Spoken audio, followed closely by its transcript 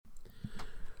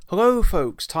Hello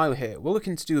folks, Tyler here. We're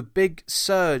looking to do a big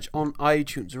surge on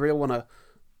iTunes. We really want to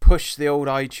push the old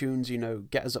iTunes,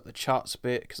 get us up the charts a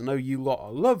bit, because I know you lot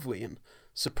are lovely and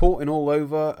supporting all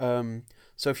over.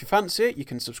 So if you fancy it, you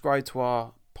can subscribe to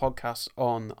our podcast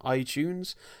on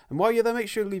iTunes. And while you're there, make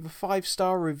sure to leave a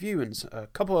 5-star review and a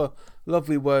couple of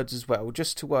lovely words as well,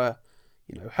 just to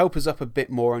help us up a bit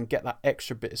more and get that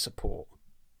extra bit of support.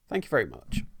 Thank you very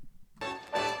much.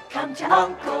 Come to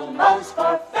Uncle Moe's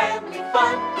for family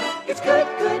fun. It's good,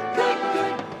 good, good,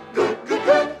 good, good,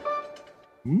 good,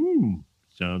 good.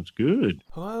 Sounds good.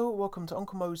 Hello, welcome to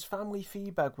Uncle Moe's Family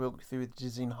Feedback. We'll look through the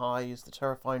dizzying highs, the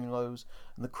terrifying lows,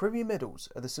 and the creamy middles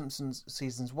of The Simpsons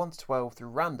seasons 1 to 12 through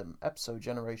random episode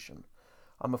generation.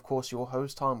 I'm, of course, your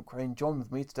host, Tom Crane. Joined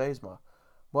with me today is my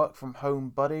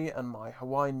work-from-home buddy and my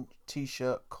Hawaiian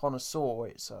t-shirt connoisseur.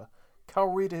 It's Cal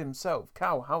Reader himself.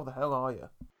 Cal, how the hell are you?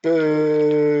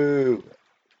 Boo!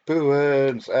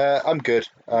 Boo-earns. I'm good.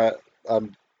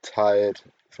 I'm tired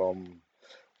from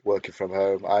working from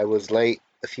home. I was late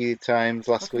a few times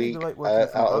last week.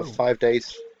 Out of 5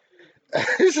 days.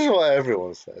 This is what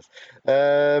everyone says.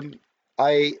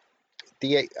 I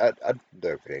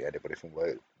don't think anybody from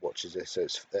work watches this, so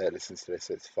it's listens to this,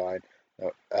 so it's fine.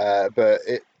 No, but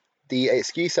the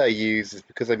excuse I use is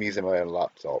because I'm using my own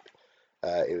laptop.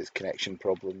 It was connection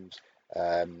problems.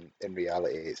 In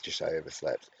reality, it's just I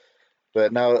overslept.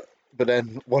 But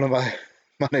then one of my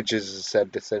managers has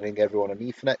said they're sending everyone an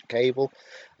Ethernet cable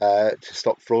to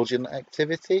stop fraudulent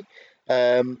activity.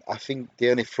 I think the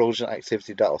only fraudulent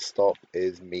activity that'll stop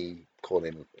is me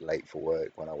calling late for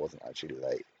work when I wasn't actually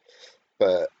late.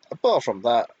 But apart from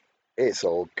that, it's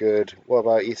all good. What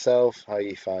about yourself? How are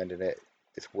you finding it?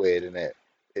 It's weird, isn't it?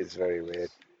 It's very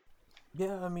weird.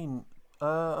 Yeah, I mean,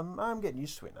 I'm getting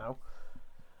used to it now.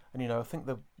 And, I think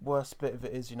the worst bit of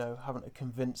it is, having to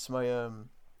convince my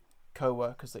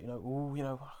co-workers that,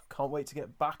 can't wait to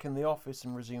get back in the office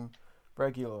and resume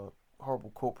regular, horrible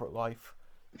corporate life,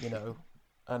 And,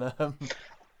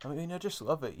 I just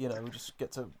love it, we just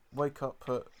get to wake up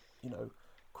at,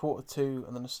 2:45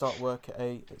 and then start work at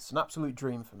 8. It's an absolute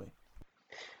dream for me.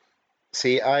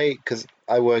 See, because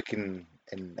I work in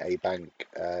a bank,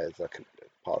 it's like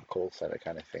a part of the call center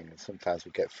kind of thing, and sometimes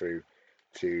we get through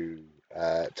to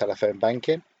telephone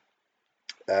banking.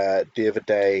 The other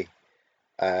day,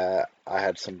 I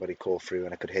had somebody call through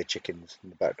and I could hear chickens in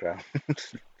the background.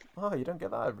 Oh, you don't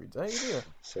get that every day, do you?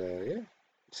 So yeah,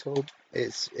 so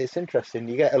it's interesting.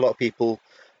 You get a lot of people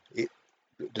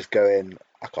just going,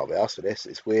 I can't be asked for this.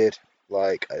 It's weird.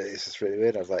 Like, it's just really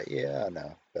weird. I was like, yeah, I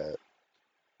know, but.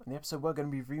 And the episode we're going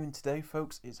to be reviewing today,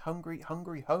 folks, is Hungry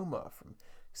Hungry Homer from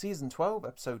Season 12,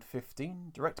 Episode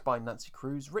 15, directed by Nancy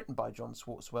Kruse, written by John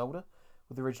Swartzwelder,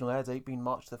 with the original air date being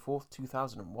March the 4th,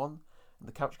 2001, and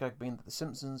the couch gag being that the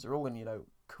Simpsons are all in,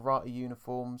 karate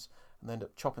uniforms, and they end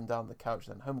up chopping down the couch,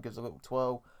 then Homer gives a little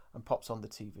twirl and pops on the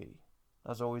TV.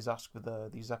 As I always ask with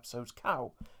these episodes,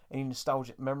 Cal, any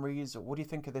nostalgic memories, or what do you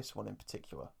think of this one in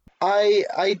particular?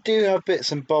 I do have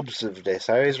bits and bobs of this.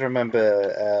 I always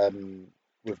remember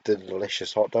with the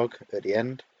delicious hot dog at the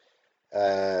end.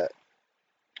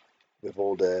 With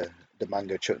all the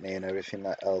mango chutney and everything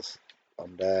else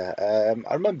on there.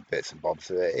 I remember bits and bobs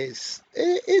of it.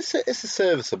 It's a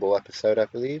serviceable episode, I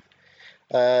believe.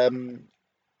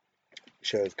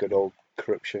 Shows good old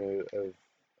corruption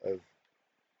of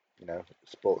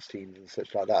sports teams and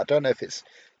such like that. I don't know if it's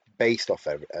based off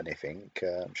anything.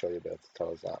 I'm sure you'll be able to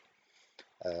tell us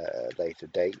that later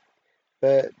date.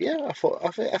 But yeah,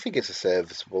 I think it's a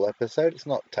serviceable episode. It's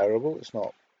not terrible. It's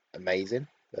not amazing.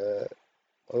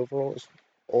 Overall, it's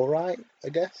all right, I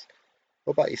guess.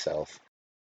 What about yourself?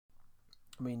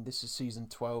 I mean, this is season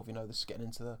 12, this is getting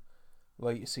into the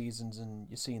later seasons, and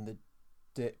you're seeing the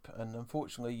dip, and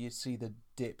unfortunately you see the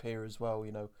dip here as well.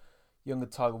 Younger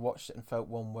Tyler watched it and felt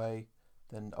one way,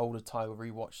 then older Tyler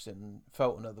rewatched it and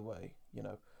felt another way.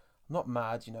 I'm not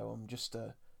mad, I'm just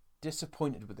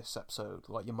disappointed with this episode,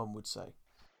 like your mum would say.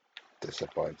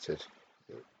 Disappointed.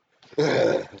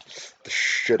 The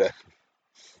shoulda.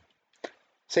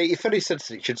 See, you funny said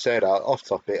you should say that off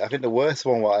topic. I think the worst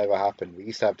one what ever happened. We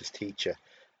used to have this teacher,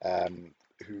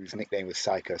 whose nickname was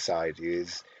Psycho Side. He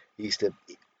used to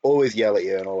always yell at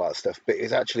you and all that stuff, but he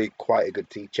was actually quite a good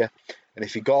teacher. And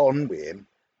if you got on with him,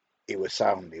 he was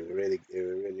sound. He was really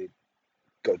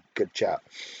good chat.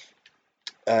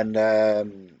 And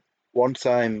one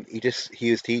time he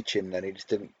was teaching and he just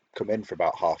didn't come in for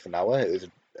about half an hour.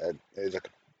 It was like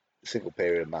a single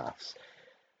period of maths.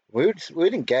 We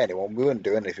didn't get anyone. We weren't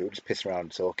doing anything. We were just pissing around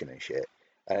and talking and shit.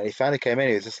 And he finally came in.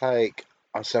 He was just like,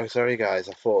 "I'm so sorry, guys.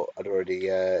 I thought I'd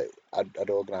already I'd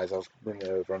organised. I was running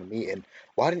over on a meeting.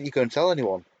 Why didn't you go and tell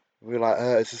anyone?" We were like,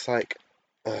 it's just like,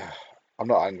 I'm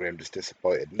not angry, I'm just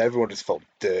disappointed. And everyone just felt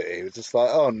dirty. It was just like,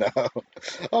 oh no,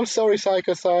 I'm sorry,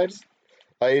 Psycho Science.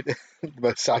 The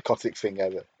most psychotic thing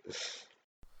ever.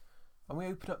 And we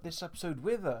open up this episode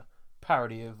with a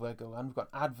parody of Legoland. We've got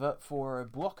an advert for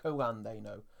Blockoland,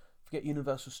 Forget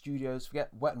Universal Studios,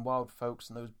 forget Wet and Wild folks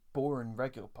and those boring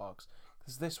regular parks.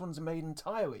 Because this one's made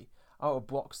entirely out of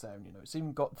blocks there. And, it's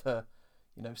even got the,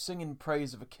 singing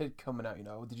praise of a kid coming out,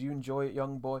 Did you enjoy it,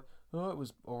 young boy? Oh, it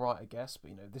was alright, I guess.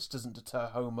 But, this doesn't deter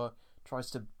Homer. Tries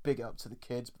to big it up to the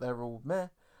kids, but they're all meh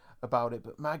about it.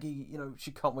 But Maggie,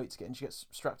 she can't wait to get in. She gets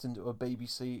strapped into a baby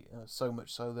seat, so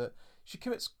much so that she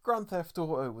commits Grand Theft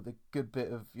Auto with a good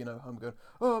bit of, Homer going,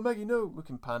 oh, Maggie, no,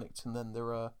 looking panicked. And then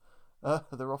they're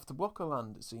off to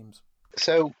Blockoland, it seems.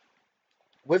 So,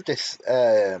 with this,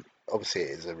 obviously it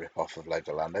is a rip-off of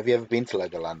Legoland. Have you ever been to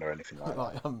Legoland or anything like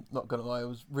that? I'm not going to lie, I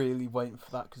was really waiting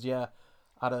for that because, I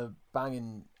had a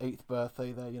banging 8th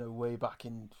birthday there, way back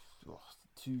in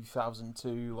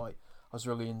 2002. Like, I was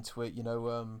really into it,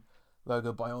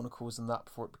 Lego Bionicles and that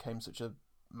before it became such a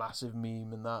massive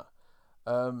meme and that.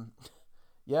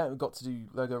 We got to do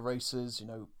Lego races,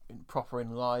 proper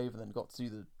in live, and then got to do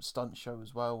the stunt show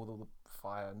as well with all the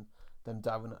fire and them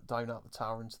diving out the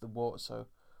tower into the water. So,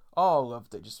 I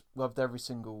loved it. Just loved every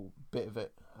single bit of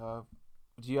it.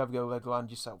 Do you ever go Legoland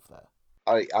yourself there?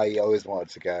 I always wanted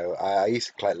to go. I used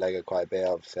to collect Lego quite a bit.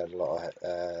 Obviously, I had a lot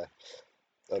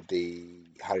of the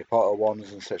Harry Potter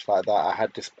ones and such like that. I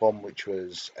had this one which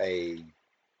was like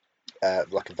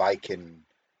a Viking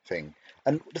thing.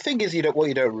 And the thing is, what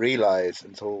you don't realize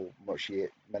until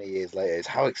many years later is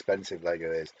how expensive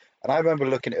Lego is. And I remember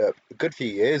looking it up a good few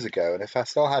years ago, and if I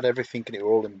still had everything and it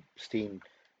were all in pristine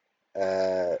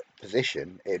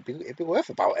position, it'd be worth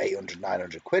about 800,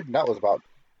 900 quid, and that was about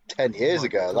 10 years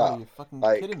ago. God, you're fucking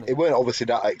kidding me. It weren't obviously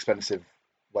that expensive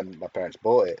when my parents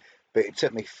bought it, but it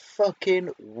took me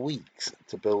fucking weeks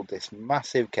to build this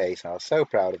massive case, and I was so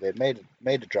proud of it.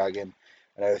 Made a dragon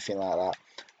and everything like that,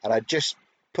 and I just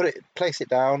placed it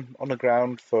down on the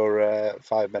ground for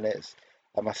 5 minutes,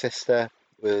 and my sister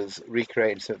was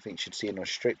recreating something she'd seen on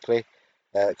Strictly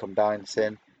Come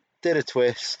Dancing, did a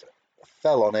twist,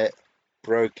 fell on it,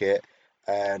 broke it,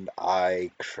 and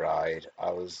I cried.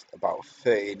 I was about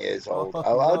 13 years old.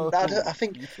 I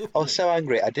think I was so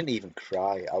angry I didn't even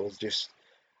cry. I was just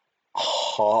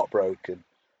heartbroken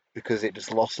because it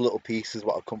just lost little pieces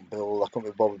what I couldn't build. I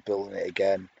couldn't be bothered building it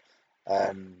again,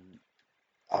 and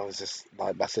I was just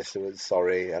like, my sister was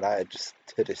sorry, and I just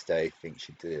to this day think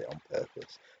she did it on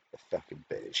purpose. The fucking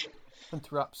bitch. And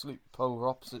they're absolute polar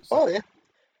opposites. Oh yeah.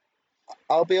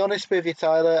 I'll be honest with you,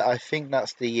 Tyler. I think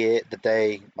that's the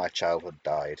day my childhood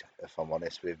died. If I'm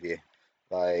honest with you,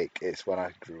 like it's when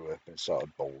I grew up and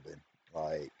started balding.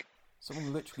 Like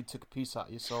someone literally took a piece out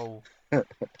of your soul.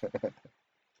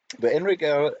 But in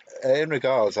regards,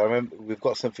 I remember we've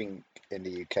got something in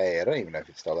the UK. I don't even know if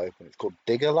it's still open. It's called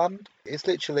Diggerland. It's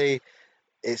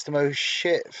the most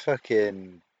shit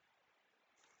fucking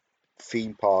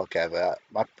theme park ever.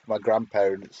 My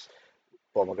grandparents,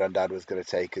 well, my granddad was going to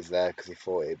take us there because he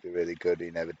thought it'd be really good.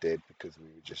 He never did because we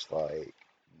were just like,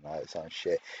 no, it sounds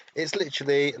shit. It's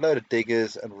literally a load of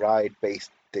diggers and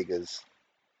ride-based diggers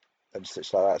and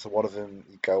such like that. So one of them,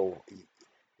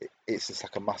 it's just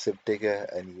like a massive digger,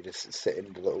 and you just sit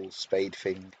in the little spade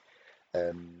thing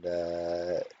and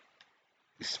you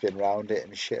spin around it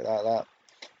and shit like that.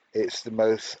 It's the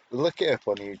most, look it up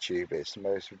on YouTube, it's the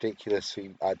most ridiculous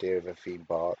idea of a theme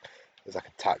park. It's like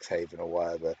a tax haven or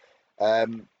whatever.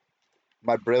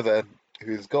 My brother,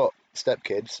 who's got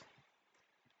stepkids,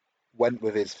 went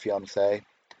with his fiance,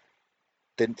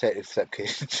 didn't take his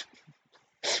stepkids,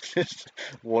 just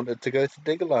wanted to go to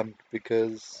Diggerland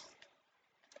because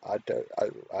I don't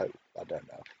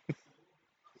know.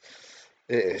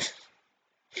 It is.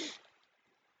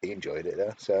 He enjoyed it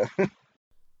though, so. The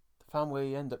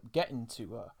family end up getting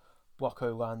to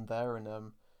Blockoland there,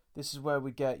 and this is where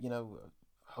we get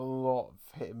a lot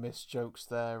of hit and miss jokes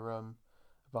there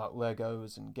about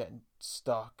Legos and getting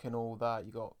stuck and all that.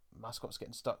 You got mascots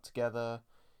getting stuck together.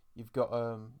 You've got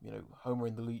Homer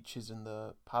and the Leeches in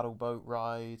the paddle boat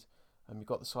ride, and you've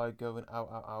got the side going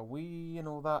out wee and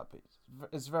all that. But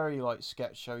it's very like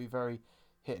sketch showy, very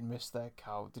hit and miss there.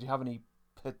 Cal, did you have any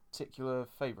particular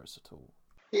favourites at all?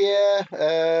 Yeah,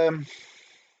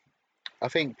 I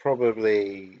think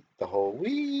probably the whole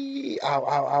wee ow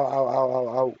ow ow ow ow ow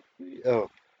ow oh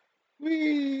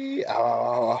wee ow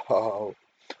ow ow ow,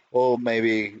 or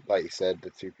maybe like you said, the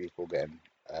two people getting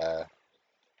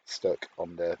stuck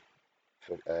on the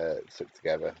stuck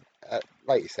together.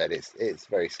 Like you said, it's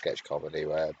very sketch comedy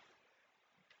where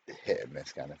hit and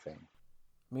miss kind of thing.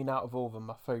 I mean, out of all of them,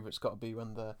 my favourite's got to be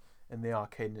when they're in the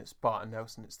arcade and it's Bart and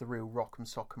Nelson. It's the real Rock'em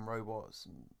Sock'em robots,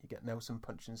 and you get Nelson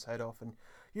punching his head off, and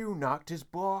you knocked his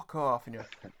block off, and you're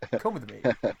come with me.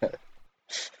 I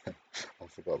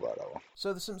forgot about that one.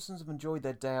 So the Simpsons have enjoyed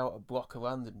their day out at Blocker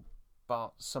Land, and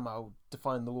Bart somehow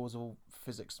defying the laws of all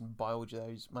physics and biology there.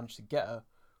 He's managed to get a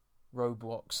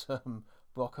Roblox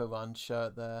Blocker Land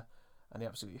shirt there, and he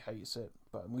absolutely hates it.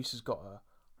 But Lisa's got a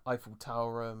Eiffel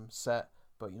Tower set,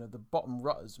 but the bottom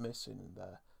rutter's missing in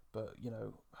there. But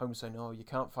Homer's saying, "Oh, you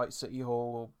can't fight City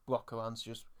Hall or Blocker Land,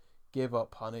 so just give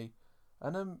up, honey."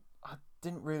 And I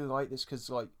didn't really like this because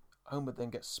Homer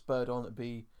then gets spurred on to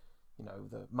be,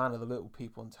 the man of the little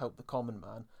people and to help the common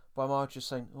man. By Marge just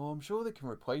saying, "Oh, I'm sure they can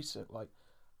replace it.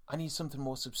 I need something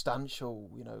more substantial,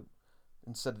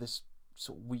 instead of this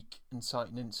sort of weak,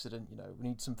 inciting incident. We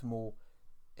need something more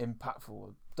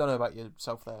impactful." Don't know about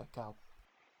yourself there, Cal.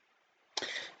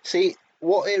 See,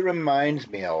 what it reminds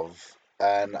me of,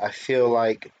 and I feel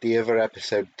like the other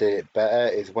episode did it better,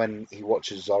 is when he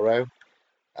watches Zorro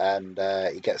and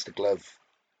he gets the glove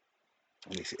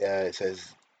and he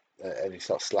says, and he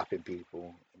starts slapping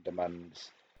people and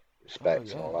demands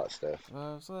respect and all that stuff.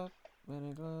 I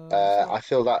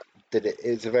feel that did it.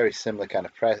 It's a very similar kind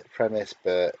of premise,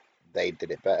 but they did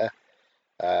it better.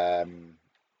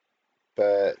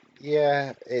 But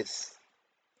yeah, it's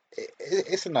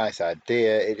a nice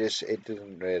idea. It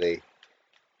doesn't really,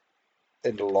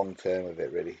 in the long term of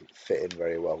it, really fit in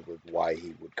very well with why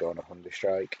he would go on a hunger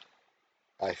strike.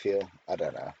 I feel. I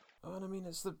don't know. And I mean,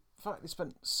 it's the fact they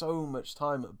spent so much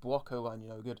time at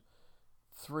Blockoland, a good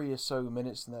 3 or so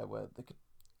minutes in there where they could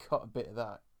cut a bit of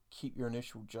that, keep your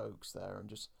initial jokes there, and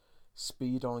just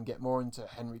speed on and get more into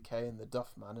Henry K and the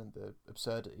Duff Man and the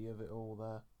absurdity of it all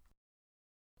there.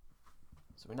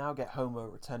 So we now get Homer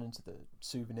returning to the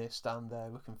souvenir stand there,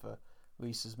 looking for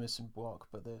Lisa's missing block,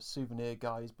 but the souvenir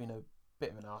guy has been a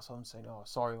bit of an arsehole, saying, "Oh,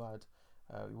 sorry lad,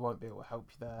 we won't be able to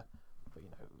help you there." But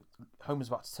Homer's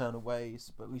about to turn away,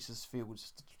 but Lisa's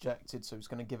feels dejected, so he's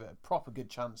going to give it a proper good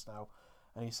chance now.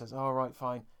 And he says, "All right,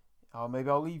 fine. Maybe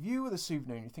I'll leave you with a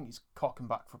souvenir." And you think he's cocking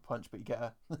back for a punch, but you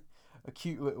get a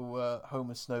cute little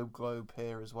Homer snow globe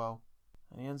here as well.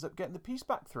 And he ends up getting the piece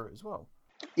back through it as well.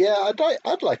 Yeah,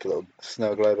 I'd like a little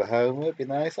snow globe at home. It'd be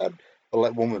nice. I'd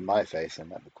like one with my face in.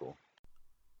 That'd be cool.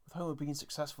 With Homer being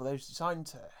successful, they've decided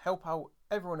to help out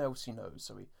everyone else he knows.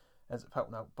 So he ends up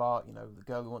helping out Bart. The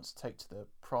girl who wants to take to the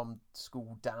prom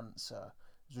school dance has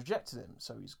rejected him,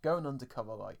 so he's going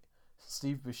undercover like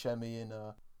Steve Buscemi in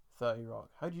 30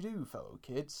 Rock. "How do you do, fellow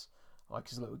kids?" I like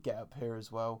his little get up here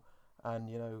as well.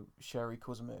 And Sherry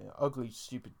calls him an ugly,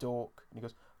 stupid dork, and he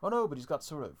goes, "Oh no, but he's got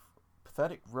sort of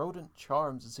pathetic rodent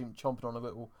charms," and seems chomping on a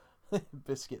little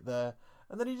biscuit there.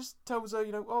 And then he just tells her,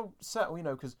 "Oh, settle,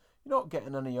 because you're not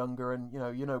getting any younger,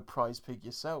 and Prize Pig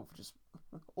yourself." Just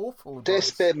awful advice.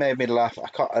 This bit made me laugh. I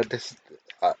can't. This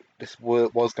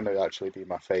was going to actually be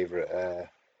my favourite.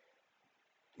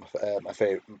 My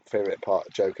favourite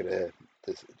part joke of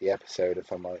the episode.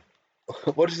 If I'm like,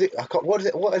 what is it?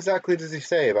 What exactly does he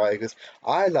say about it? Because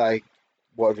I like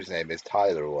whatever his name is,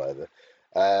 Tyler or whatever.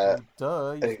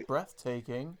 Duh, he's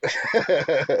breathtaking.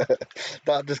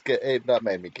 That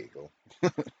made me giggle.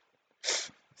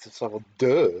 It's sort of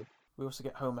duh. We also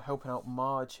get Homer helping out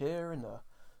Marge here in a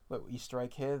little Easter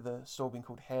egg here. The store being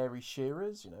called Harry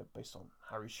Shearer's, based on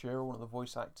Harry Shearer, one of the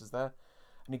voice actors there.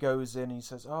 And he goes in and he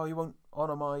says, "Oh, you won't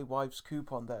honour my wife's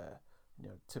coupon there."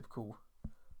 Typical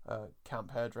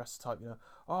camp hairdresser type,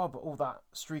 "Oh, but all that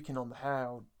streaking on the hair,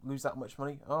 I'll lose that much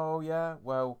money." "Oh, yeah,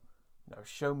 well,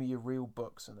 show me your real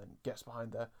books." And then gets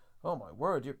behind there, "Oh, my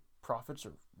word, your profits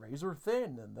are razor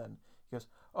thin." And then he goes,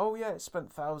 "Oh, yeah, it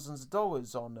spent thousands of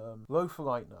dollars on loafer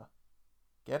lightener."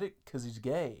 Get it? Because he's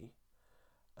gay.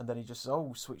 And then he just says,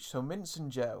 "Oh, switch to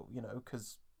mincing gel,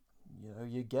 because,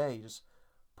 you're gay." Just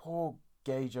poor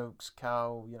gay jokes,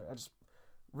 Cal. I just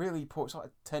really poor. It's like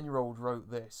a 10-year-old wrote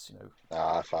this,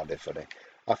 I found it funny.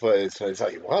 I thought it's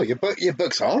like, wow, your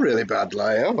books are really bad,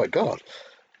 like, oh my god.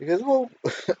 Because, well,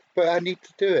 but I need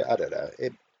to do it. I don't know.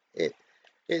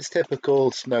 It's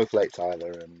typical Snowflake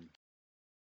Tyler, and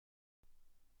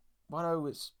I know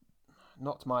it's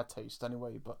not to my taste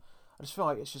anyway, but I just feel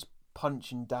like it's just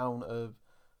punching down of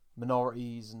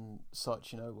minorities and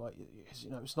such.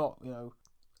 It's not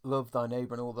Love Thy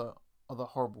Neighbour and all the other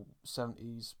horrible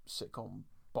 70s sitcom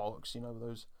bollocks.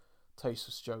 Those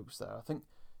tasteless jokes there. I think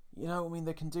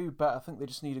they can do better. I think they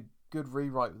just need a good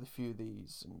rewrite with a few of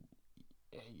these, and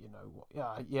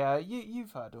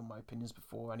you've heard all my opinions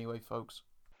before anyway, folks.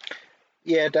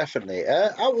 Yeah, definitely.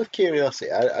 Out of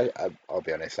curiosity, I'll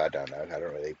be honest, I don't know. I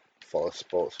don't really follow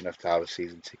sports enough to have a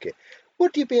season ticket.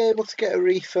 Would you be able to get a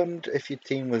refund if your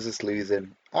team was just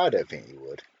losing? I don't think you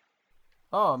would.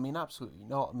 Oh, I mean, absolutely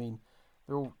not. I mean,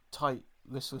 they're all tight,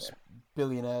 listless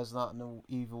billionaires and that, and all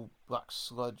evil, black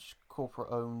sludge,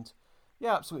 corporate owned.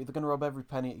 Yeah, absolutely. They're going to rub every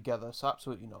penny together, so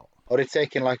absolutely not. Or they're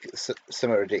taking like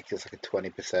something ridiculous, like a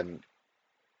 20%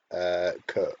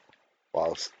 cut,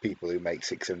 whilst people who make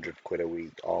 600 quid a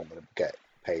week aren't going to get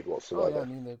paid whatsoever. Oh, yeah, I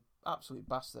mean, they're absolutely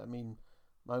bastard. I mean,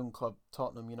 my own club,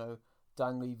 Tottenham,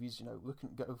 Dan Levy's, looking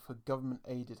to go for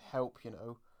government-aided help,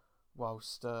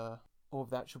 whilst all of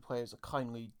the actual players are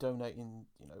kindly donating,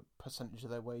 percentage of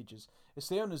their wages. It's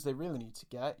the owners they really need to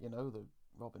get, the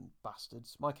robbing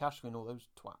bastards. Mike Ashley and all those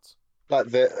twats.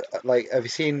 Have you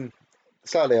seen,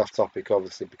 slightly off topic,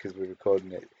 obviously, because we're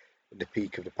recording it in the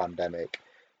peak of the pandemic,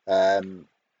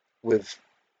 with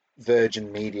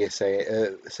Virgin Media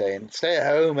saying, stay at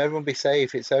home, everyone be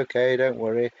safe, it's okay, don't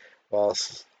worry,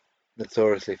 whilst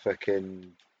notoriously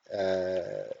fucking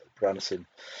Branson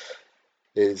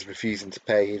is refusing to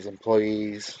pay his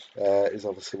employees, is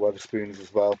obviously Wetherspoons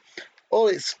as well. All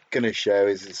it's going to show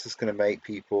is it's just going to make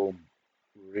people,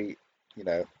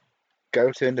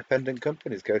 go to independent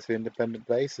companies, go to independent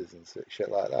places and shit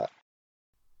like that.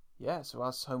 Yeah, so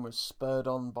as Homer's spurred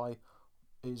on by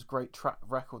his great track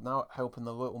record now at helping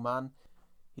the little man,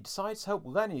 he decides to help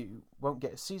Lenny, who won't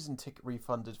get a season ticket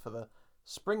refunded for the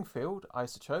Springfield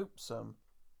Isotopes.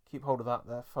 Keep hold of that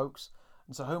there, folks.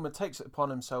 And so Homer takes it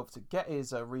upon himself to get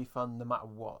his refund no matter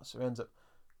what. So he ends up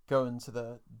going to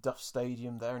the Duff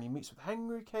Stadium there, and he meets with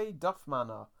Henry K.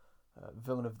 Duffman,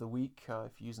 villain of the week,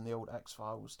 if you're using the old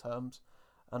X-Files terms.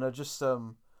 And I just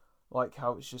like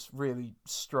how it's just really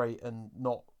straight and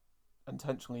not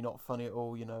intentionally not funny at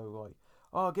all, like,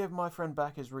 oh, I'll give my friend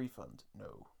back his refund.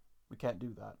 No, we can't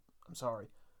do that. I'm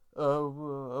sorry.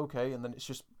 Okay, and then it's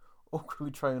just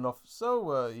awkwardly trailing off.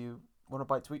 So, you want a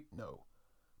bite to eat? No,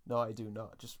 I do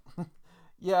not. Just,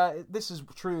 yeah, this is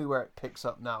truly where it picks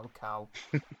up now, Cal.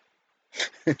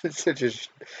 It's such a,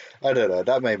 I don't know,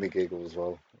 that made me giggle as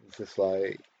well. It's just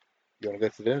like, you want to go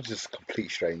to dinner? Just a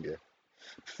complete stranger.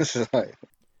 So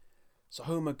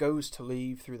Homer goes to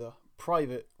leave through the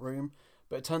private room,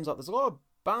 but it turns out there's a lot of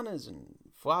banners and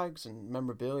flags and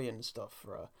memorabilia and stuff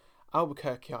for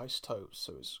Albuquerque Isotopes,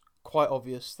 so it's quite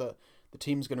obvious that the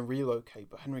team's going to relocate,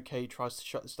 but Henry K tries to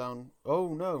shut this down.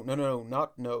 Oh, no,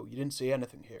 you didn't see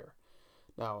anything here.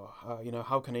 Now,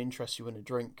 how can I interest you in a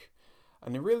drink?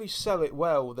 And they really sell it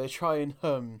well. They try and,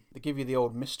 they give you the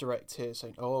old misdirect here,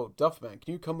 saying, oh, Duffman,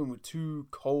 can you come in with 2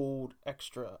 cold,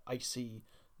 extra icy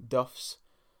Duffs?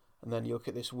 And then you look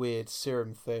at this weird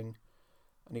serum thing,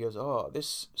 and he goes, oh,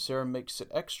 this serum makes it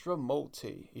extra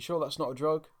malty. You sure that's not a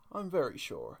drug? I'm very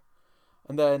sure.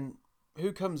 And then,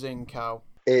 who comes in, Cal?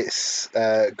 It's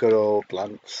good old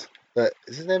Lance.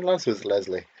 Is his name Lance or was it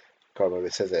Leslie? I can't remember.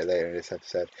 It says it later in this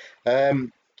episode.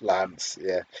 Lance,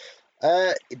 yeah.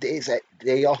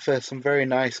 They offer some very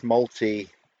nice malty,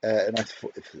 nice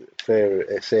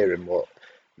serum, what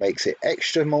makes it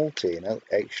extra malty,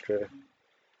 extra,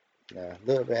 a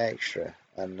little bit extra.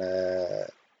 And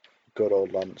good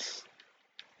old Lance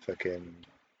fucking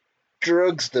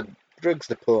drugs the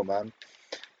poor man.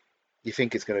 You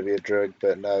think it's going to be a drug,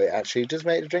 but no, it actually does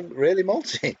make the drink really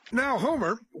malty. Now,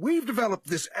 Homer, we've developed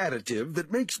this additive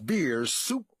that makes beer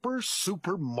super,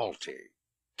 super malty.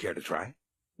 Care to try?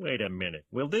 Wait a minute.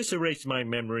 Will this erase my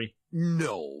memory?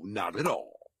 No, not at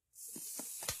all.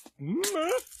 Man,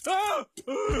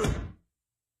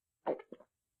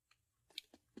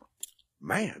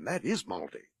 that is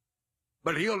malty.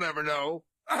 But he'll never know.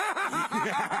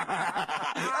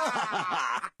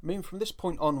 I mean, from this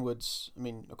point onwards,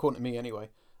 according to me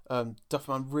anyway,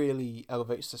 Duffman really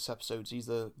elevates this episode. He's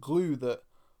the glue that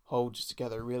holds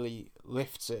together, really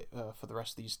lifts it for the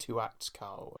rest of these 2 acts,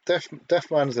 Carl.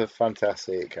 Duffman's a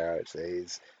fantastic character.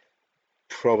 He's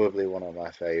probably one of my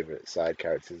favourite side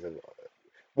characters.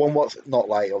 One what's not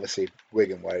like, obviously,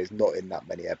 Wigan, where he's not in that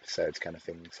many episodes kind of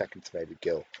thing. Second to maybe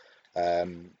Gil.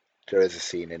 There is a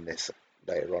scene in this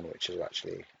later on which is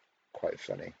actually quite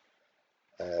funny,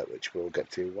 which we'll get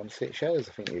to once it shows.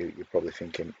 I think you're probably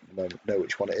thinking, know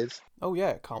which one it is. Oh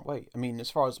yeah, can't wait.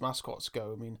 As far as mascots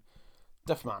go,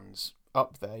 Duffman's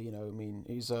up there.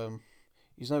 He's no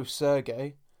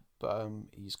Sergey, but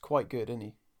he's quite good, isn't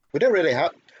he? We don't really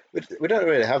have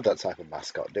that type of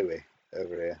mascot, do we,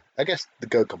 over here? I guess the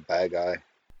Go Compare guy.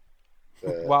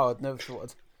 Wow, I'd never thought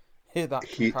I'd hear that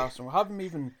comparison. We'll have him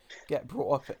even get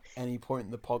brought up at any point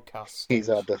in the podcast. He's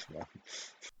our Duffman.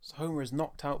 So Homer is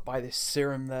knocked out by this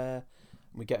serum there,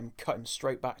 and we get him cutting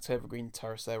straight back to Evergreen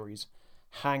Terrace there, where he's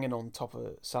hanging on top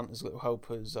of Santa's Little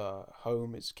Helper's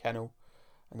home, his kennel.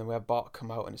 And then we have Bart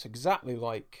come out, and it's exactly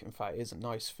like, in fact, it is a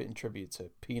nice fitting tribute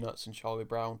to Peanuts and Charlie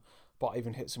Brown. Bart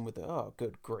even hits him with the, oh,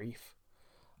 good grief.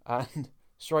 And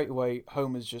straight away,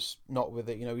 Homer's just not with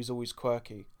it. You know, he's always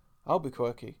quirky.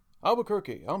 Albuquerque,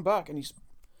 I'm back. And he's,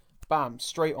 bam,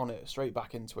 straight on it, straight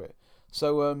back into it.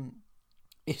 So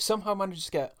he somehow manages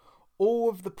to get all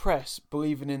of the press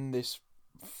believing in this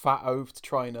fat oaf to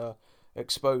try and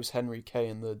expose Henry Kay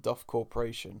and the Duff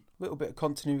Corporation. A little bit of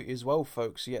continuity as well,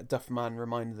 folks. Yet Duff Man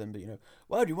reminded them, but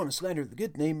why do you want to slander the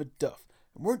good name of Duff?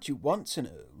 And weren't you once in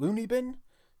a loony bin?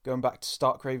 Going back to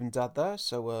Stark Raven Dad there,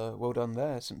 so well done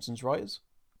there, Simpsons writers.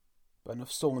 But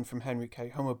enough stalling from Henry Kay.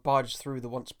 Homer barges through the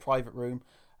once private room,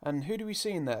 and who do we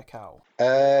see in there, Cal?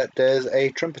 There's a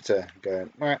trumpeter going,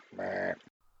 meh, meh.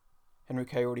 Henry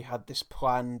Kay already had this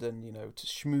planned, and, to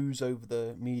schmooze over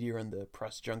the media and the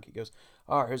press junkie. Goes,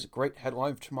 here's a great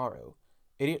headline for tomorrow.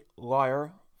 Idiot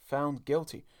liar found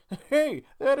guilty. Hey,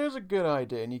 that is a good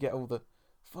idea. And you get all the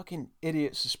fucking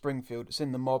idiots of Springfield. It's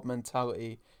in the mob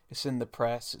mentality. It's in the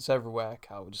press. It's everywhere,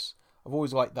 Cal. I've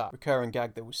always liked that recurring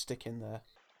gag that was stick in there.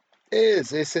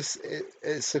 It is.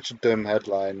 It's such a dumb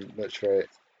headline, much very,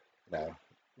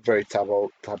 very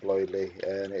tabloidly,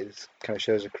 and it kind of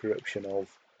shows a corruption of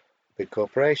big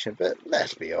corporation. But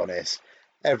let's be honest,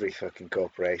 every fucking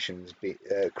corporation's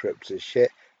corrupt as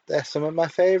shit. They're some of my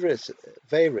favourites,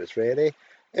 really.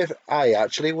 If I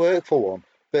actually work for one,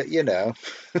 but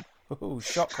Oh,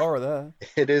 shock horror there.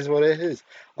 It is what it is.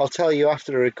 I'll tell you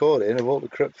after the recording of all the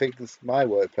corrupt things my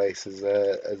workplace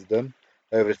has done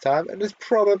over time, and is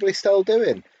probably still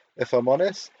doing, if I'm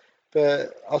honest.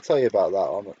 But I'll tell you about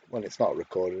that when it's not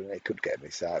recorded, and it could get me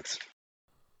sacked.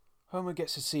 Homer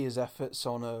gets to see his efforts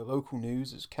on local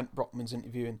news as Kent Brockman's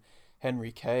interviewing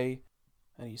Henry Kay,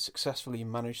 and he successfully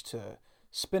managed to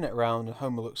spin it around, and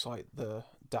Homer looks like the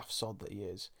daft sod that he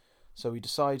is. So he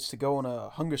decides to go on a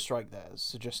hunger strike there, as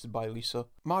suggested by Lisa.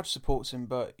 Marge supports him,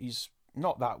 but he's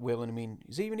not that willing. I mean,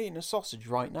 he's even eating a sausage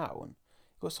right now, and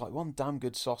it looks like one damn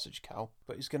good sausage, Cal,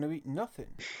 but he's going to eat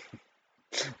nothing.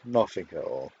 Nothing at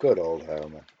all. Good old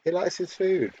Homer. He likes his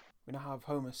food. We now have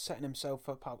Homer setting himself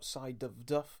up outside of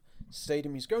Duff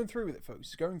Stadium. He's going through with it, folks.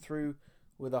 He's going through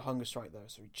with a hunger strike there.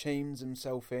 So he chains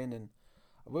himself in, and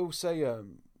I will say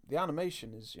the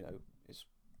animation is, is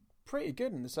pretty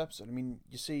good in this episode. I mean,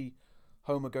 you see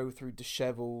Homer go through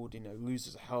disheveled,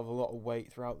 loses a hell of a lot of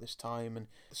weight throughout this time, and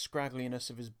the scraggliness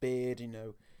of his beard,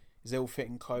 his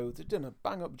ill-fitting clothes. They've done a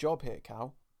bang-up job here,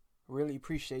 Cal. I really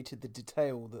appreciated the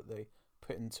detail that they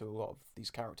put into a lot of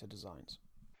these character designs.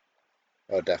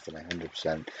 Oh, definitely,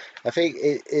 100%. I think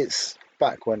it's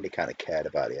back when they kind of cared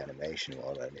about the animation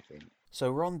more than anything.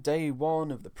 So we're on day one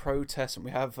of the protest, and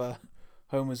we have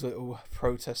Homer's little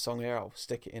protest song here. I'll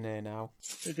stick it in here now.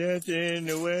 Dancing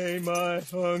away my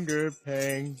hunger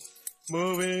pangs,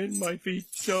 moving my feet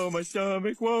so my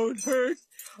stomach won't hurt.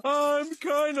 I'm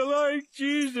kinda like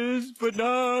Jesus, but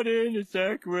not in a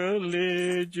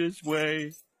sacrilegious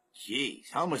way. Jeez,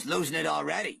 Homer's losing it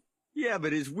already. Yeah,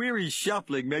 but his weary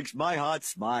shuffling makes my heart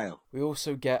smile. We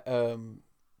also get,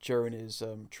 during his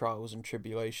trials and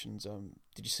tribulations,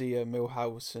 did you see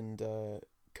Milhouse and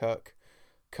Kirk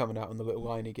coming out on the little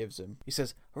line he gives him? He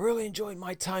says, I really enjoyed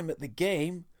my time at the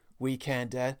game,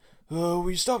 weekend dad. Oh,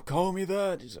 will you stop calling me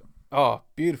that? He's like, oh,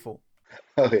 beautiful.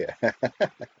 Oh, yeah.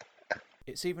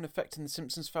 It's even affecting the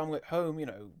Simpsons family at home.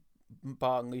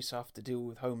 Bart and Lisa have to deal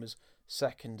with Homer's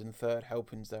second and third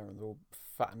helpings there, and they're all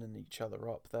fattening each other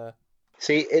up there.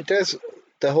 See, it does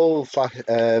the whole flash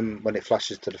when it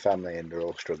flashes to the family and they're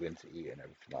all struggling to eat and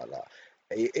everything like that.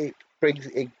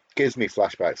 It gives me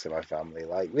flashbacks to my family.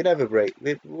 Like we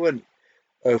weren't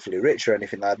overly rich or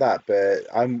anything like that, but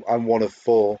I'm one of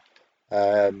four.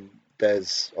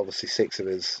 There's obviously six of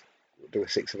us. There were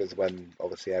six of us when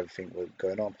obviously everything was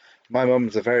going on. My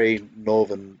mum's a very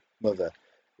northern mother,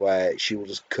 where she will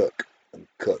just cook and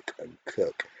cook and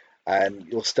cook, and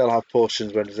you'll still have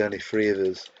portions when there's only three of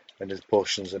us, and there's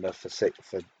portions enough for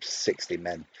 60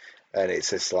 men, and it's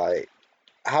just like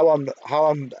how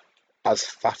I'm as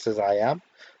fat as I am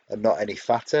and not any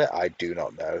fatter, I do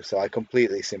not know. So I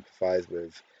completely sympathise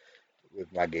with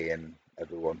Maggie and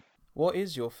everyone. What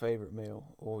is your favourite meal,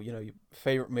 or your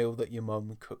favourite meal that your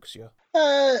mum cooks you?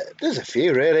 There's a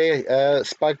few really.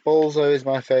 Spag balls are always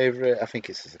my favourite. I think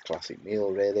it's just a classic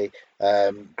meal really.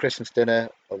 Christmas dinner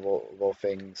of all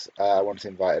things. I once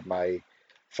invited my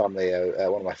family,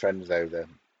 one of my friends over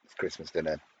for Christmas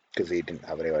dinner because he didn't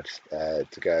have anywhere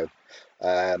to go,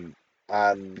 and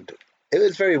it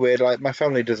was very weird. Like my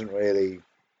family doesn't really,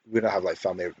 we don't have like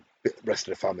rest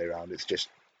of the family around. It's just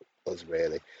us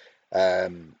really.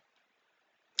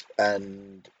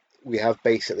 And we have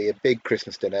basically a big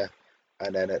Christmas dinner,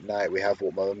 And then at night we have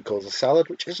what my mum calls a salad,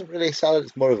 which isn't really a salad,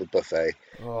 it's more of a buffet.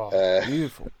 Oh,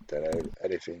 beautiful. Don't know,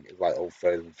 anything like all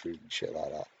frozen food and shit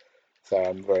like that. So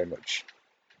I'm very much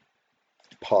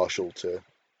partial to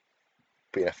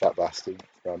being a fat bastard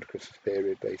around the Christmas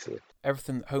period, basically.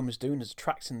 Everything that Homer's doing is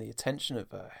attracting the attention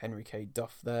of Henry K.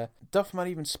 Duff there. Duffman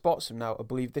even spots him now. I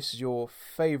believe this is your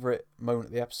favourite moment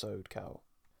of the episode, Cal.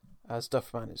 As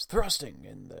Duffman is thrusting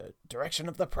in the direction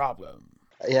of the problem.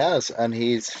 He has, and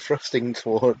he's thrusting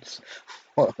towards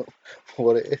what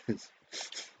it is.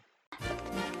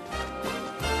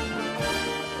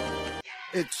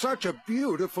 It's such a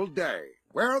beautiful day.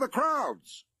 Where are the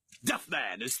crowds?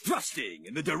 Duffman is thrusting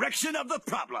in the direction of the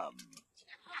problem.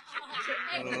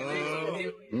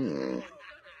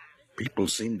 People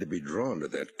seem to be drawn to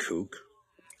that kook.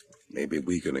 Maybe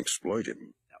we can exploit him.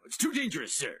 No, it's too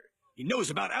dangerous, sir. He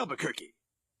knows about Albuquerque.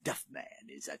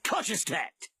 Duffman is a cautious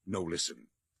cat. No, listen.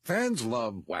 Fans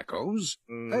love wackos.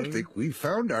 I think we've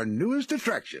found our newest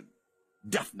attraction.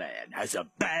 Duffman has a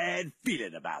bad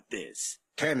feeling about this.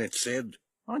 Can it, Sid?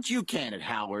 Why don't you can it,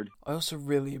 Howard? I also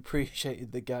really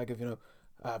appreciated the gag of,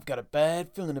 I've got a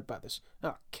bad feeling about this.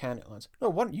 Oh, can it, Lance? No,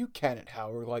 why don't you can it,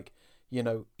 Howard? Like,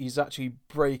 he's actually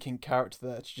breaking character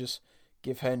there to just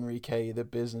give Henry K the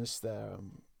business there.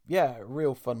 Yeah, a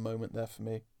real fun moment there for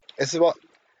me. This is what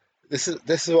it's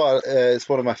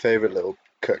one of my favourite little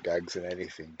cut gags in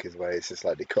anything, because where it's just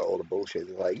like they cut all the bullshit.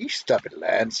 It's like, you stop it,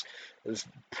 Lance. There's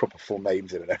proper full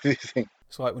names in it and everything.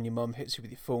 It's like when your mum hits you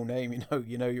with your full name,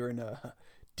 you know you're in a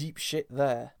deep shit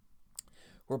there.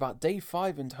 We're about day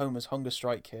 5 into Homer's hunger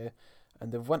strike here,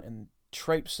 and they've went and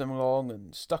traipsed him along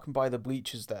and stuck him by the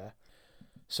bleachers there,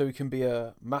 so he can be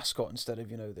a mascot instead of,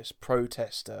 this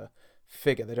protester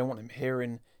figure. They don't want him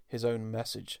hearing his own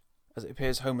message. As it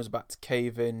appears, Homer's about to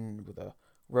cave in with a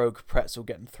rogue pretzel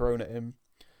getting thrown at him.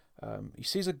 He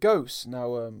sees a ghost.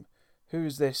 Now,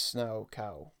 who's this now,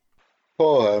 Cal?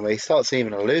 Poor Homer, he starts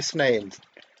even hallucinating.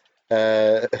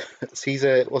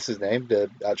 Caesar, what's his name?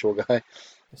 The actual guy?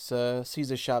 It's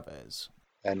Cesar Chavez.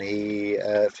 And he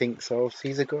thinks of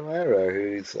Cesar Guerrero,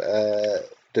 who's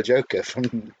the Joker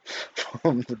from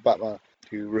the Batman,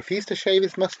 who refused to shave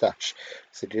his mustache,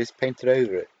 so just painted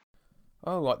over it.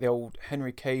 Oh, like the old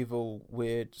Henry Cavill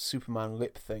weird Superman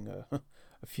lip thing a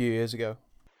few years ago.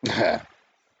 I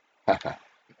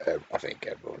think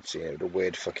everyone's seen it, the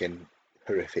weird fucking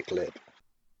horrific lip.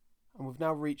 And we've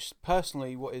now reached,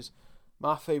 personally, what is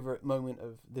my favourite moment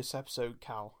of this episode,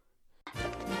 Cal.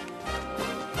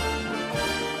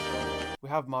 We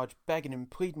have Marge begging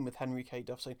and pleading with Henry K.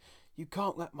 Duff, saying, "You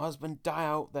can't let my husband die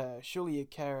out there. Surely you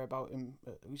care about him,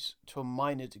 at least to a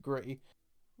minor degree."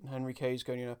 And Henry K.'s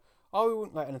going, "Oh, we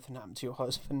wouldn't let anything happen to your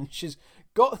husband." And she's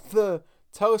got the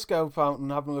telescope out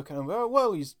and having a look at him.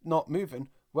 Well, he's not moving.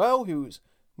 Well, he was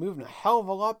moving a hell of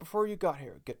a lot before you got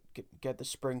here. Get the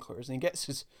sprinklers. And he gets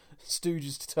his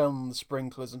stooges to turn on the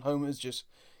sprinklers, and Homer's just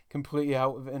completely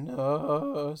out of it. And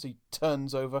as he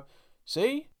turns over,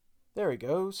 see? There he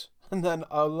goes. And then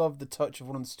I love the touch of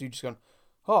one of the stooges going,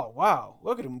 "Oh, wow,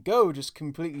 look at him go." Just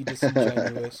completely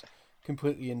disingenuous,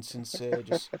 completely insincere.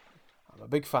 I'm a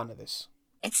big fan of this.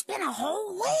 It's been a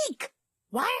whole week.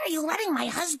 Why are you letting my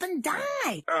husband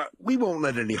die? We won't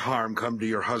let any harm come to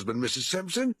your husband, Mrs.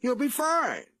 Simpson. He'll be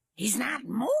fine. He's not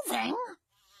moving.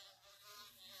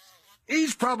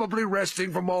 He's probably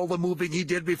resting from all the moving he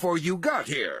did before you got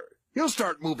here. He'll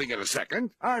start moving in a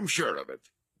second. I'm sure of it.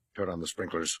 Turn on the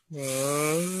sprinklers. You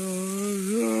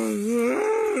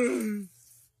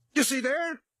see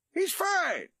there? He's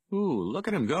fine. Ooh, look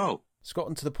at him go. It's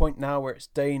gotten to the point now where it's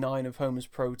day 9 of Homer's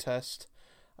protest,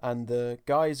 and the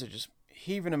guys are just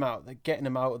heaving him out. They're getting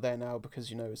him out of there now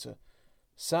because, it's a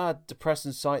sad,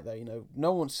 depressing sight there.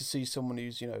 No one wants to see someone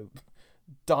who's,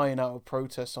 dying out of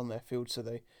protest on their field, so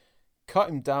they cut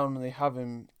him down and they have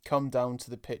him come down to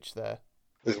the pitch there.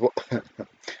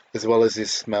 As well as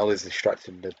his smell is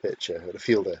distracting the pitcher, or the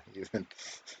fielder, even.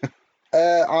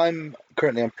 I'm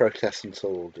currently on protest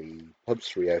until the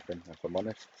pubs reopen, if I'm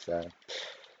honest. So,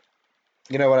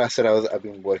 when I said I've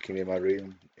been working in my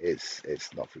room, it's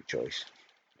not through choice.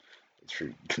 It's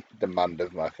through demand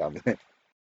of my family.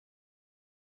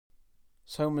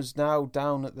 So Homer's now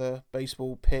down at the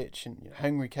baseball pitch, and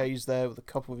Henry K's there with a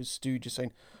couple of his stooges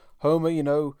saying, "Homer,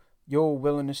 your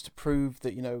willingness to prove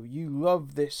that, you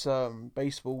love this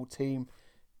baseball team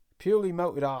purely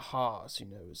melted our hearts,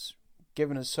 has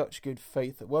given us such good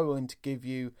faith that we're willing to give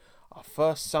you our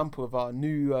first sample of our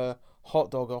new hot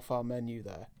dog off our menu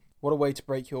there. What a way to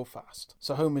break your fast."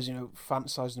 So Homer's,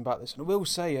 fantasizing about this. And I will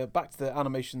say, back to the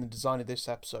animation and the design of this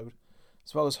episode,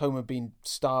 as well as Homer being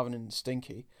starving and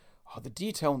stinky, the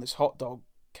detail on this hot dog,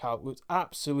 Cal, looks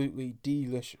absolutely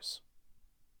delicious.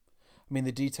 I mean,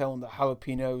 the detail on the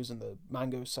jalapenos and the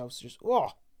mango sauce is just, oh,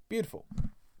 beautiful.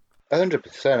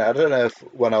 100%. I don't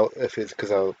know if it's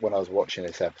because when I was watching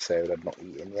this episode, I'd not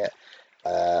eaten yet.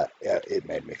 Yeah, it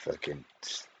made me fucking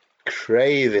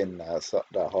craving that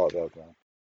hot dog, man.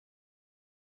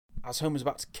 As Homer's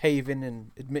about to cave in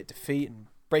and admit defeat and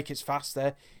break his fast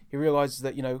there, he realises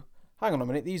that, hang on a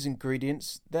minute, these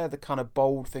ingredients, they're the kind of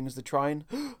bold things they're trying.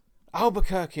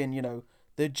 Albuquerque, and,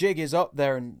 the jig is up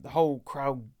there and the whole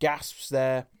crowd gasps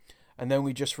there. And then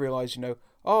we just realise, the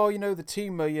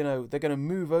team are, they're going to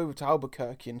move over to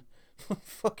Albuquerque. And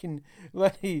fucking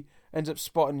Lenny ends up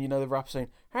spotting, the rapper saying,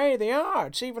 hey, they are.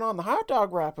 It's even on the hot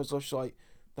dog wrappers. It's like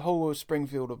the whole of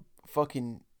Springfield are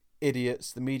fucking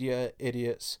idiots. The media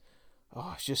idiots.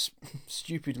 Oh, it's just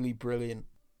stupidly brilliant.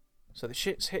 So the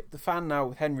shit's hit the fan now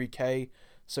with Henry K.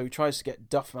 So he tries to get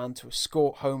Duffman to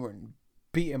escort Homer and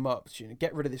beat him up,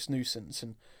 get rid of this nuisance.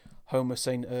 And Homer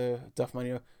saying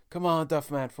Duffman, come on,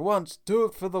 Duffman, for once, do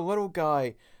it for the little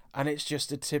guy. And it's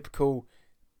just a typical,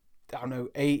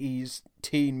 80s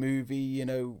teen movie,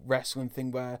 wrestling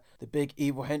thing where the big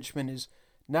evil henchman is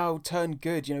now turned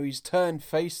good, he's turned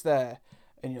face there.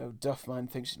 And, Duffman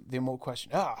thinks the immortal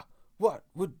question, what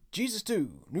would Jesus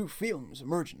do? New feelings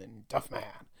emerging in Duffman.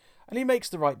 And he makes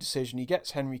the right decision. He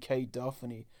gets Henry K. Duff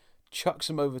and he chucks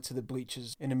him over to the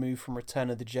bleachers in a move from Return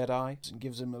of the Jedi and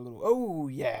gives him a little, oh,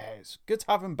 yeah, it's good to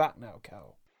have him back now,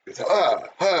 Cal.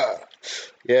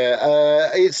 Yeah,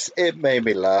 it made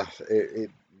me laugh.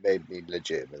 It made me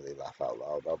legitimately laugh out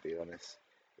loud, I'll be honest.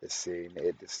 This scene,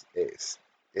 it's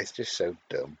just so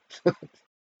dumb.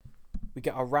 We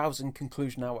get our rousing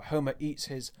conclusion now where Homer eats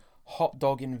his hot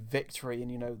dog in victory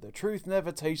and, the truth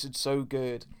never tasted so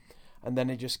good. And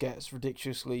then it just gets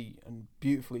ridiculously and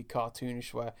beautifully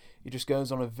cartoonish where he just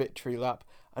goes on a victory lap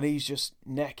and he's just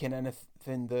necking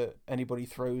anything that anybody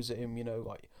throws at him,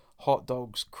 like hot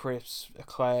dogs, crisps,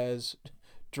 eclairs,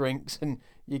 drinks, and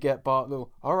you get Bart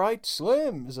little, all right,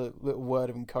 Slim, as a little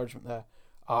word of encouragement there.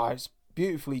 It's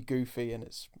beautifully goofy and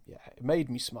it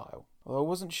made me smile. Although I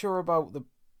wasn't sure about the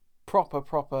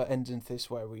proper ending to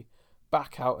this where we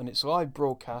back out and it's live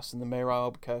broadcast and the Mayor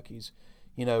of Albuquerque's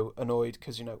annoyed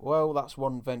because, well, that's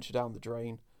one venture down the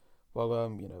drain. Well,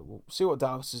 we'll see what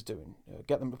Dallas is doing.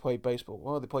 Get them to play baseball.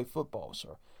 Well, they play football,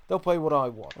 so they'll play what I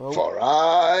want. Well, for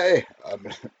I am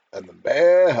the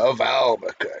Mayor of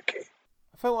Albuquerque.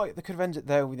 I felt like they could have ended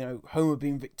there with, Homer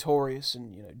being victorious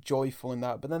and, joyful in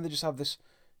that, but then they just have this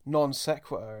non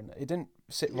sequitur and it didn't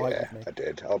sit right with me. I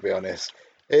did, I'll be honest.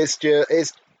 It's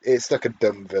like a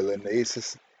dumb villain. It's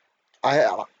just,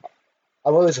 I'm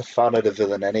always a fan of the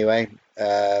villain anyway,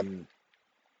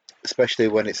 especially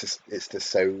when it's just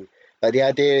so, like, the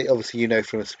idea, obviously,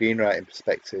 from a screenwriting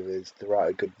perspective, is to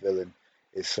write a good villain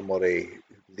is somebody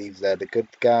who believes they're the good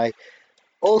guy.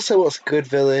 Also, what's a good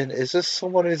villain is just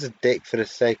someone who's a dick for the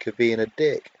sake of being a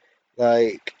dick.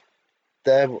 Like,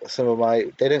 they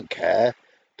don't care.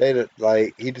 They don't,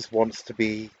 like, he just wants to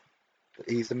be,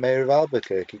 he's the Mayor of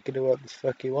Albuquerque. He can do what the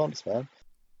fuck he wants, man.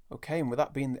 Okay, and with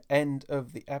that being the end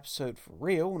of the episode for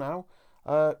real now,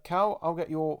 Cal, I'll get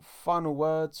your final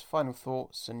words, final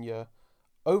thoughts, and your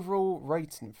overall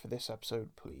rating for this episode,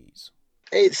 please.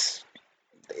 It's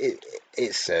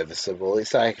serviceable.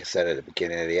 It's like I said at the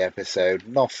beginning of the episode,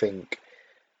 nothing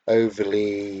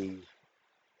overly,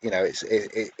 I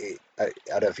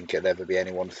don't think it'll ever be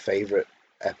anyone's favourite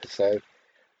episode.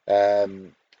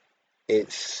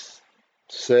 It's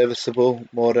serviceable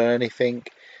more than anything.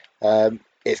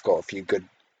 It's got a few good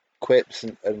quips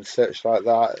and such like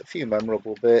that. A few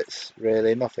memorable bits,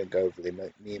 really. Nothing overly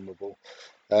memorable.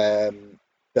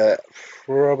 But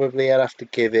probably I'd have to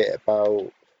give it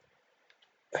about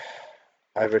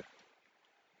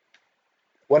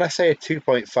when I say a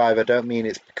 2.5, I don't mean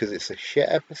it's because it's a shit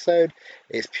episode.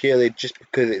 It's purely just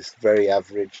because it's very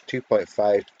average.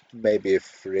 2.5, maybe a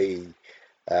 3.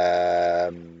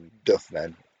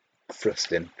 Duffman.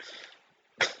 Thrusting.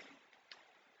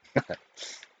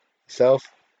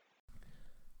 Yourself?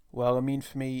 Well, I mean,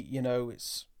 for me, it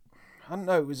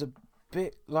was a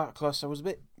bit lackluster. I was a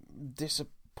bit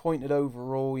disappointed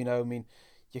overall, I mean,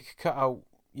 you could cut out,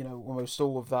 almost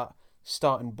all of that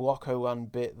starting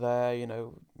Blockoland bit there,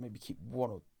 maybe keep one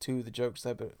or two of the jokes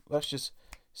there, but let's just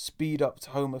speed up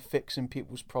to Homer fixing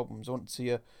people's problems. I wanted to see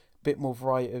a bit more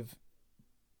variety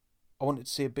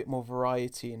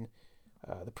in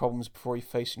the problems before he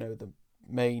faced, the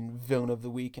main villain of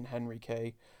the week in Henry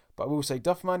K. But I will say,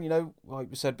 Duffman, like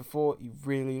we said before, he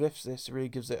really lifts this. He really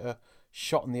gives it a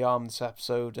shot in the arm this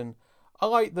episode. And I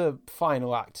like the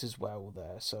final act as well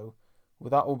there. So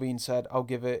with that all being said, I'll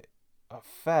give it a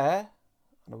fair,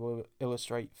 and I will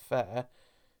illustrate fair,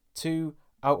 to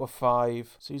out of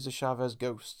 5 Cesar Chavez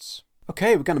ghosts.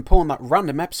 Okay, we're going to pull on that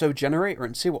random episode generator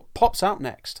and see what pops out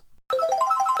next.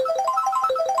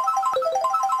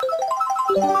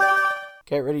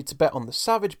 Get ready to bet on the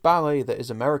savage ballet that is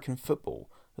American football,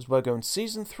 as we're going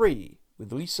Season 3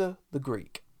 with Lisa the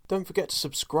Greek. Don't forget to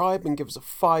subscribe and give us a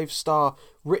 5-star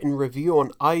written review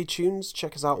on iTunes.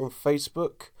 Check us out on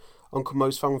Facebook, Uncle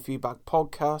Mo's Family Feedback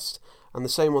Podcast, and the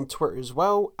same on Twitter as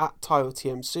well, at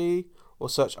TylerTMC, or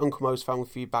search Uncle Mo's Family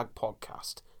Feedback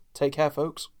Podcast. Take care,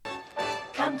 folks.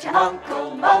 Come to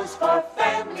Uncle Mo's for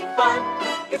family fun.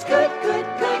 It's good, good,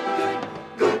 good, good,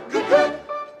 good, good, good.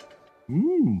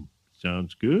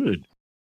 Sounds good.